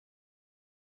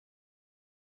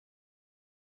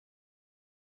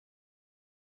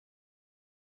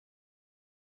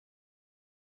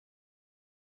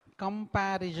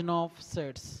comparison of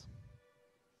surds.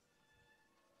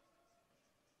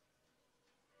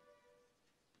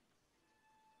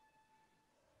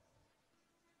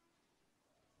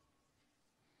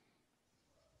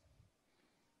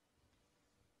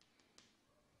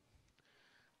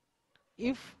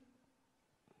 If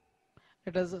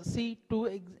let us see two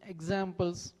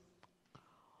examples,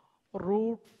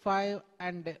 root 5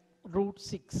 and root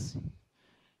 6.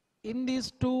 In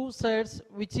these two surds,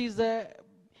 which is a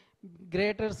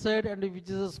greater surd and which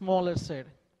is a smaller surd?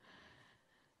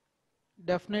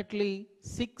 Definitely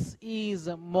 6 is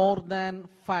more than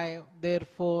 5,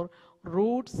 therefore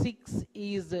root 6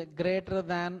 is greater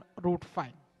than root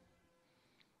 5.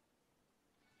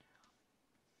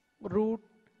 Root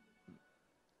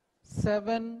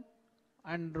 7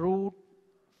 and root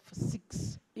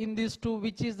 6. In these two,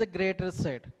 which is the greater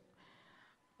surd?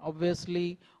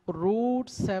 Obviously, root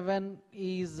 7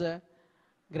 is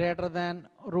greater than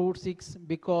root 6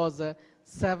 because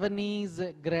 7 is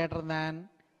greater than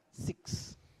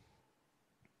 6.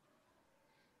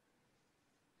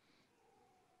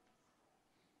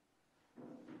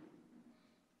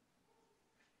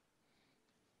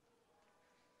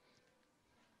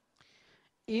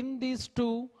 In these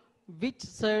two, which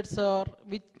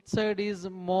surd is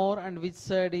more and which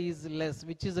surd is less,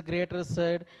 which is a greater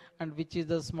surd and which is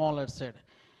the smaller surd?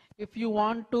 If you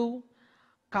want to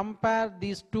compare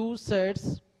these two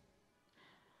surds,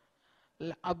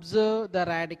 observe the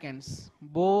radicands.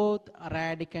 Both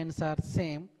radicands are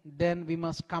same, then we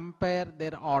must compare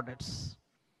their orders.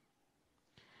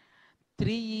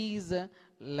 3 is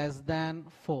less than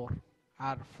 4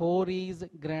 or 4 is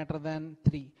greater than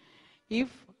 3. If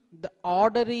the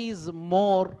order is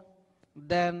more,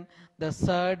 then the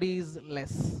surd is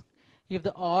less. If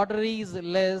the order is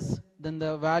less, then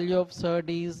the value of surd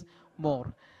is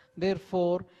more.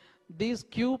 Therefore, this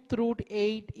cube root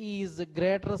 8 is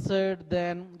greater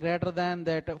than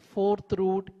that fourth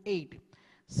root 8.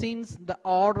 Since the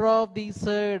order of the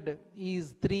surd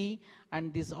is 3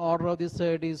 and this order of the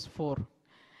surd is 4.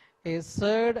 A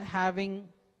surd having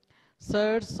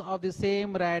surds of the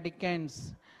same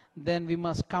radicands, then we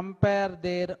must compare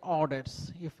their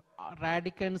orders. If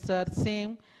radicands are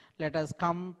same, let us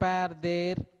compare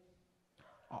their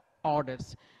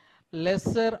orders.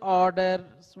 Lesser order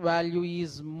value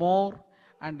is more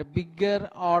and bigger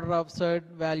order of surd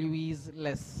value is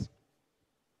less.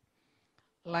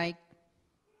 Like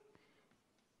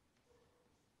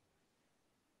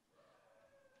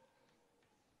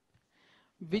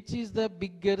which is the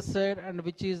bigger surd and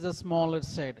which is the smaller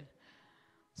surd?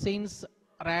 Since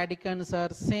radicands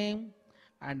are same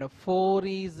and 4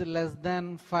 is less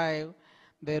than 5,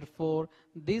 therefore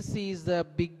this is the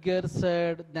bigger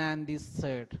surd than this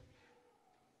surd.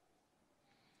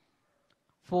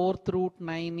 4th root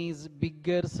 9 is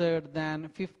bigger surd than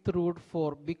 5th root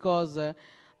 4 because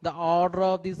the order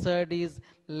of the surd is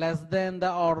less than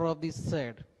the order of the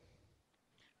surd.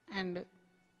 And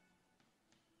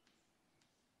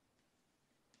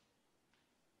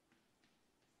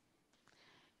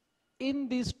in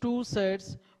these two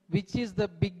surds, which is the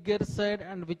bigger surd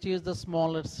and which is the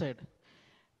smaller surd?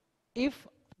 If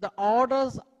the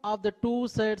orders of the two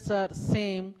surds are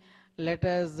same, let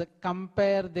us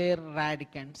compare their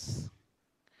radicands.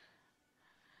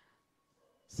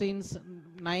 Since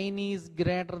 9 is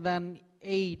greater than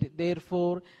 8,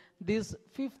 therefore this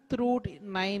 5th root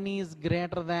 9 is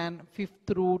greater than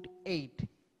 5th root 8.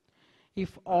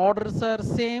 If orders are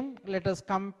same, let us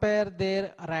compare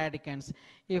their radicands.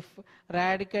 If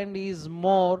radicand is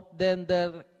more, then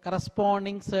the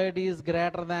corresponding surd is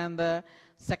greater than the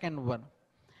second one.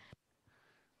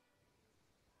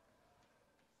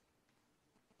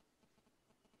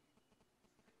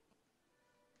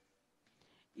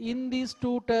 In these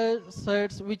two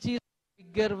surds, which is the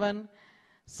bigger one?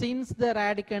 Since the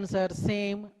radicands are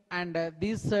same and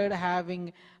this surd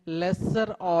having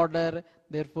lesser order,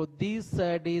 therefore this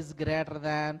surd is greater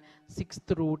than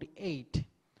 6th root 8.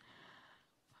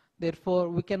 Therefore,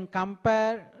 we can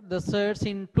compare the surds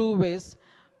in two ways.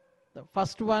 The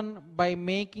first one, by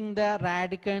making the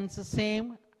radicands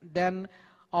same, then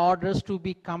orders to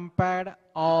be compared,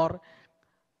 or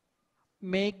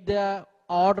make the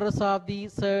orders of the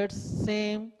surds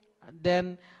same,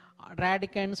 then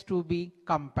radicands to be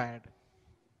compared.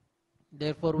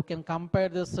 Therefore, we can compare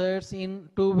the surds in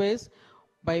two ways: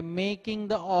 by making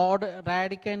the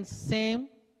radicands same,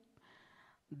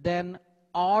 then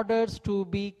orders to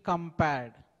be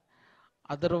compared.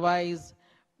 Otherwise,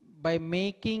 by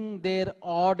making their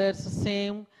orders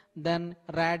same, then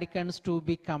radicands to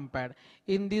be compared.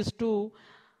 In these two,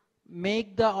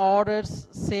 make the orders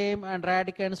same and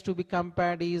radicands to be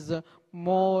compared is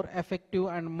more effective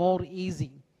and more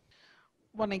easy.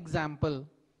 One example,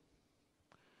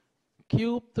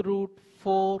 cubed root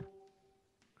 4,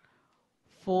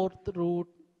 fourth root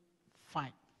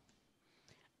 5.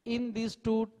 In these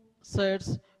two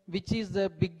surds, which is the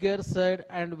bigger surd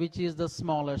and which is the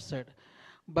smaller surd?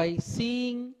 By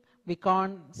seeing, we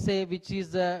can't say which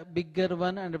is the bigger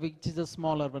one and which is the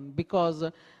smaller one, because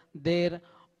their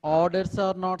orders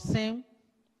are not same,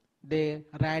 their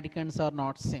radicands are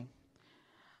not same.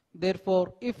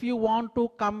 Therefore, if you want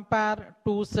to compare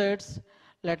two sets,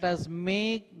 let us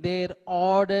make their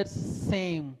orders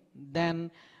same.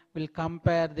 Then we'll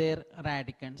compare their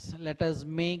radicands. Let us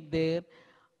make their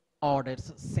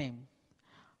orders same.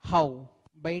 How?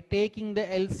 By taking the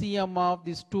LCM of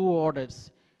these two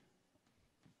orders.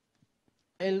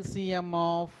 LCM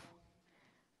of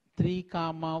 3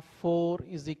 comma 4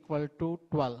 is equal to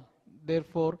 12.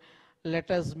 Therefore,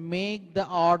 let us make the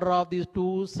order of these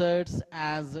two sets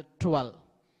as 12.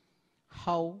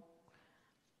 How?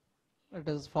 Let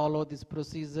us follow this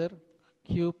procedure.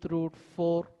 Cube root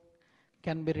 4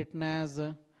 can be written as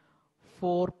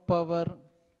 4 power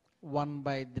 1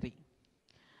 by 3.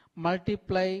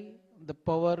 Multiply the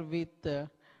power with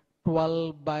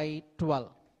 12 by 12.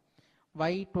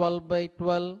 Why 12 by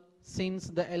 12? Since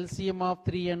the LCM of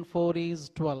 3 and 4 is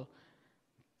 12.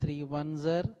 3 ones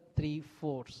are 3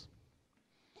 fours.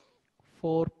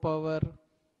 4 power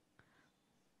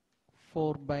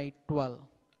 4 by 12.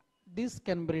 This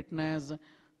can be written as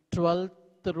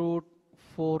 12th root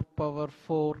 4 power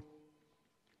 4.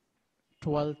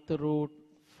 12th root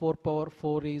 4 power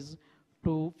 4 is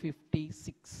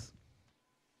 256.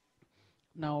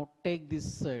 Now take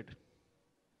this side.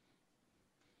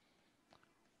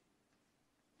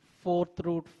 4th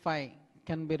root 5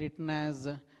 can be written as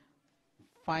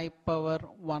 5 power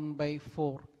 1 by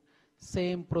 4.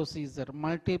 Same procedure.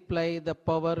 Multiply the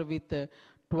power with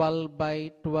 12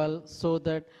 by 12 so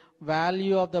that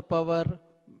value of the power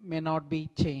may not be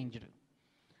changed.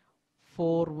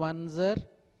 4 ones are,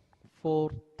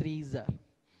 4 threes are.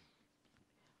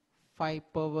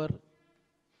 5 power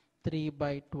 3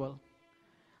 by 12.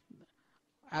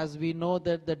 As we know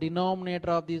that the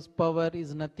denominator of this power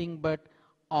is nothing but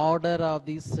order of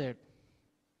this set.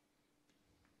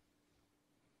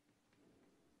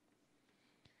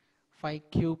 5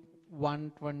 cube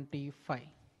 125.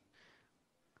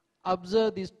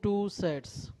 Observe these two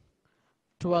sets.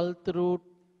 12th root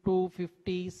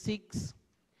 256,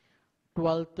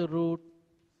 12th root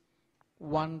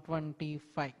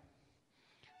 125.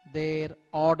 Their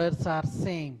orders are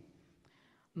same.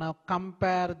 Now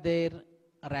compare their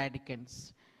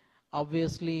radicands.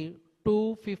 Obviously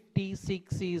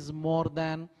 256 is more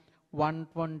than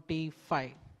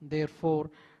 125. Therefore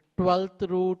 12th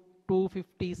root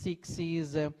 256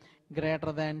 is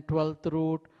greater than 12th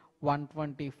root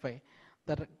 125.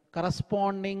 The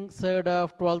corresponding surd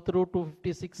of 12th root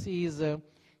 256 is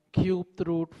cubed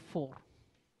root 4.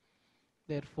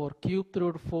 Therefore cubed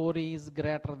root 4 is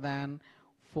greater than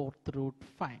 4th root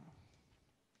 5.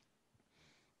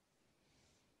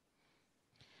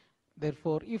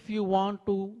 Therefore, if you want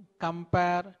to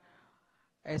compare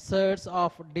surds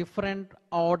of different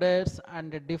orders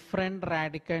and different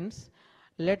radicands,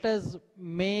 let us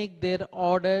make their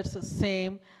orders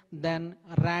same, then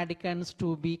radicands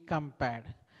to be compared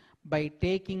by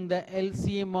taking the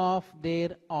LCM of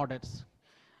their orders.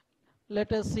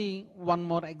 Let us see one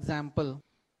more example.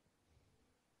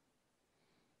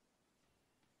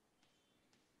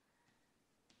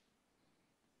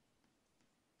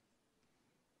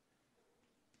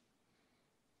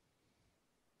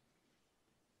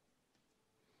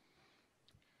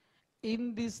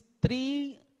 In these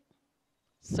three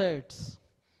sets,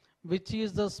 which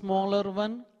is the smaller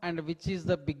one and which is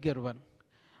the bigger one?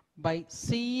 By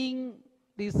seeing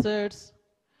these sets,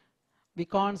 we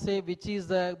can't say which is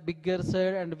the bigger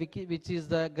set and which is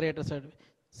the greater set,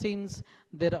 since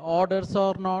their orders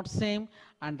are not same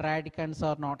and radicands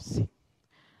are not same.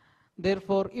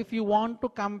 Therefore, if you want to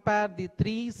compare the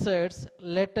three sets,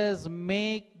 let us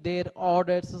make their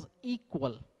orders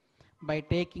equal by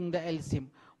taking the LCM.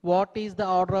 What is the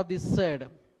order of this set?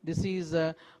 This is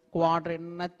a quadrant.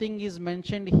 Nothing is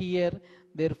mentioned here.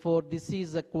 Therefore, this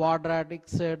is a quadratic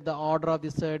set. The order of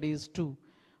the set is 2.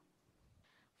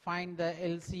 Find the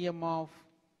LCM of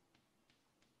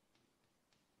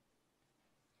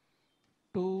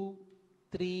 2,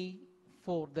 3,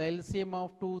 4. The LCM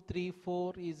of 2, 3,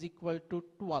 4 is equal to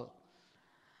 12.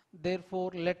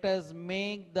 Therefore, let us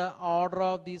make the order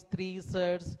of these three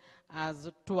sets as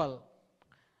 12.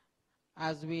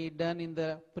 As we done in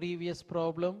the previous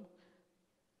problem,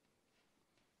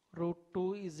 root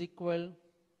 2 is equal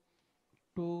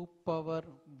 2 power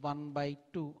 1 by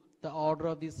 2. The order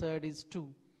of the surd is 2.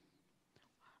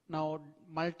 Now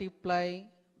multiply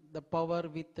the power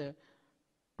with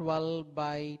 12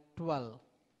 by 12.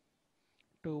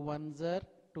 2 ones are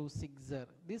 2 six are.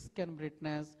 This can be written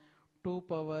as 2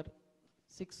 power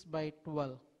 6 by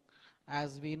 12.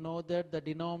 As we know that the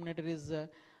denominator is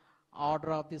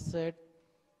order of the surd,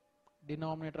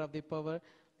 denominator of the power.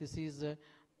 This is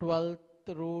 12th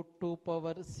root 2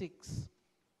 power 6.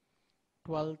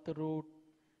 12th root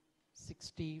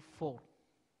 64.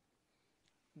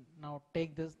 Now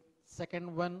take the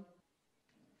second one,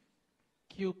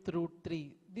 cubed root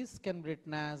 3. This can be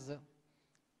written as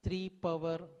 3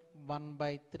 power 1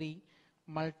 by 3.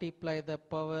 Multiply the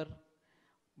power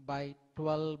by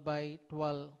 12 by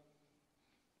 12.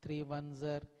 3 ones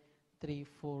are 3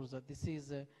 fours. This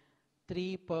is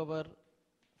 3 power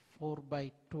 4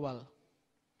 by 12.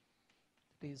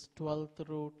 It is 12th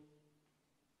root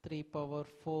 3 power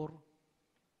 4.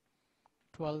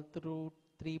 12th root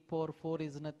 3 power 4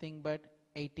 is nothing but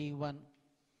 81.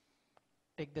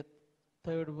 Take the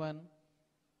third one,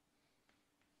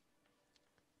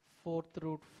 4th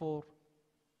root 4,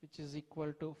 which is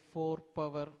equal to 4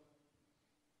 power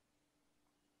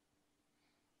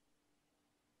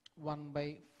 1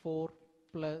 by 4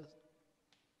 plus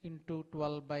into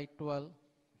 12 by 12.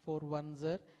 4 ones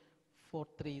are 4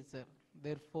 threes are.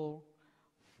 Therefore,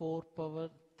 4 power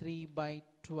 3 by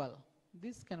 12.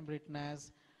 This can be written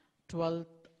as 12th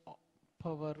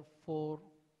power 4,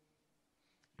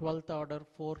 12th order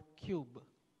 4 cube,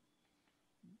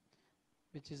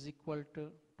 which is equal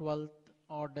to 12th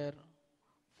order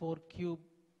 4 cube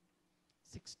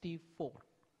 64.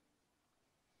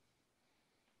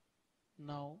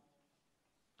 Now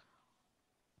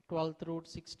 12th root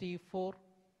 64,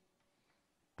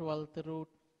 12th root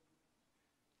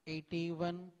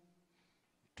 81,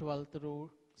 12th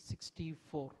root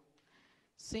 64.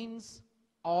 Since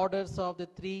orders of the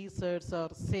three surds are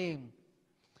same,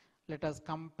 let us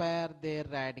compare their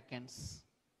radicands.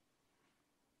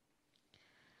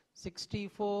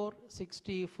 64,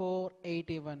 64,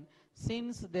 81.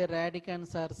 Since their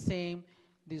radicands are same,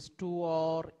 these two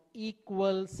are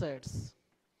equal surds.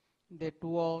 The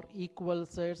two are equal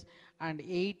surds, and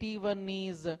 81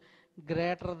 is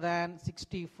greater than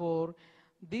 64.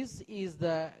 This is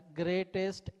the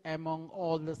greatest among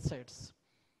all the surds.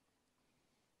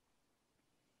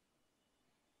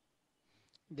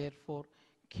 Therefore,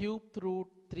 cubed root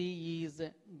 3 is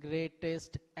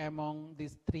greatest among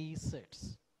these three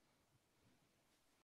sets.